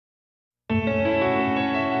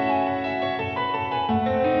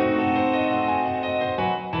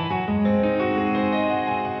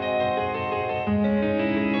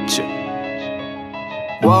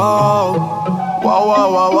Whoa, whoa,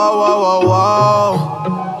 whoa, whoa, whoa, whoa,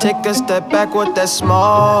 whoa. Take a step back with that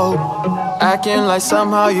smoke. Acting like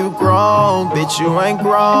somehow you grown. Bitch, you ain't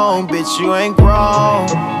grown, bitch, you ain't grown.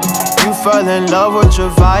 You fell in love with your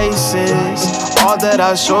vices. All that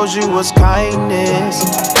I showed you was kindness.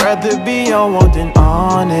 Rather be on one than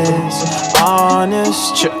honest,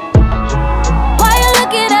 honest. Why you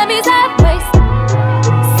looking at me sideways?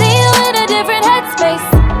 See you in a different headspace.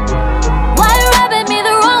 Why you rubbing me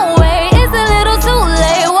the wrong way? It's a little too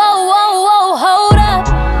late. Whoa, whoa, whoa, hold up.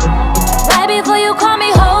 Right before you call me,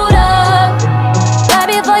 hold up. Right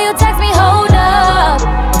before you text me, hold up.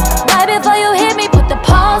 Right before you hit me, put the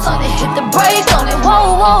pause on it, hit the brake on it.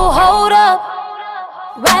 Whoa, whoa, hold up.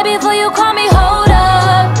 Right before you call me, hold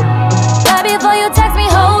up. Right before you text me,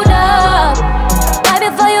 hold up. Right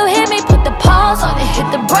before you hit me, put the pause on it, hit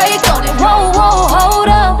the brake on it. Whoa, whoa, hold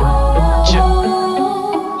up.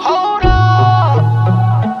 Hold up.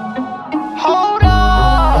 Hold up.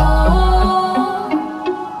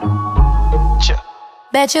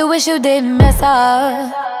 Bet you wish you didn't mess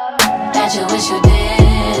up. Bet you wish you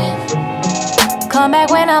didn't. Come back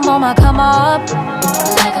when I'm on my come up.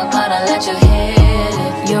 Like I'm gonna let you hit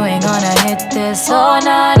it. You ain't gonna hit this. Oh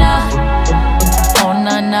nah nah. Oh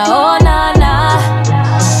nah nah. Oh nah nah.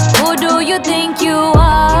 Who do you think you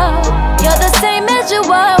are? You're the same as you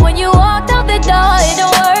were when you walked out the door. It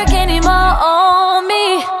don't work anymore on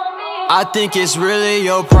me. I think it's really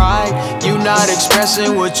your pride. You not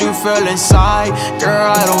expressing what you feel inside.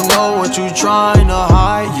 Girl, I don't know what you trying to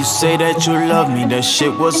hide. You say that you love me, that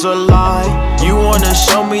shit was a lie. You wanna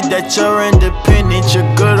show me that you're independent,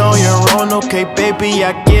 you're good on your own. Okay, baby,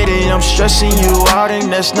 I get it. I'm stressing you out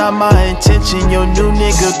and that's not my intention. Your new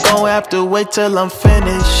nigga gon' have to wait till I'm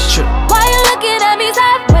finished. Why you looking at me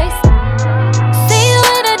sideways? See you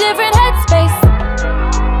in a different headspace.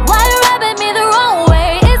 Why you rubbing me the wrong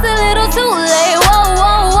way? It's a little too late. Whoa,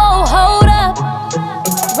 whoa, whoa, hold up.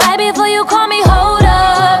 Right before you call me, hold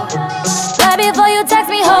up. Right before you text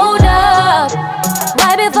me, hold up.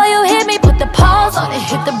 Right before you hit me, put the pause on it,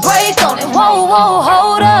 hit the brake on it. Whoa, whoa,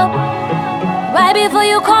 hold up. Right before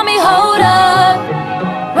you call me, hold up.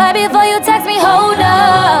 Right before you text me, hold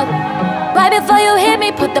up. Right before you hit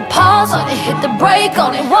me, put the pause on it, hit the brake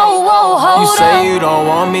on it. Whoa, whoa, hold up. You say you don't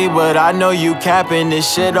want me, but I know you capping. This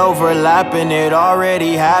shit overlapping, it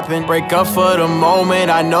already happened. Break up for the moment,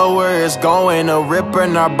 I know where it's going. A rip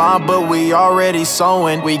in our bond, but we already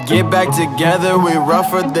sewing. We get back together, we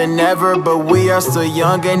rougher than ever, but we are still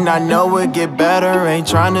young and I know it get better. Ain't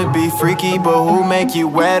trying to be freaky, but who make you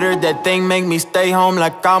wetter? That thing make me stay home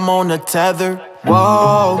like I'm on a tether.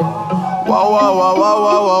 Whoa, whoa, whoa, whoa,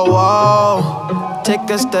 whoa, whoa, whoa. Take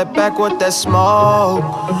a step back with that smoke.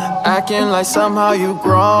 Acting like somehow you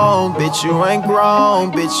grown. Bitch, you ain't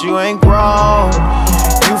grown, bitch, you ain't grown.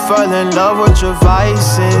 You fell in love with your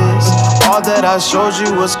vices. All that I showed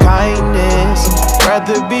you was kindness.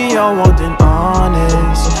 Rather be on one than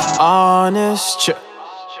honest, honest.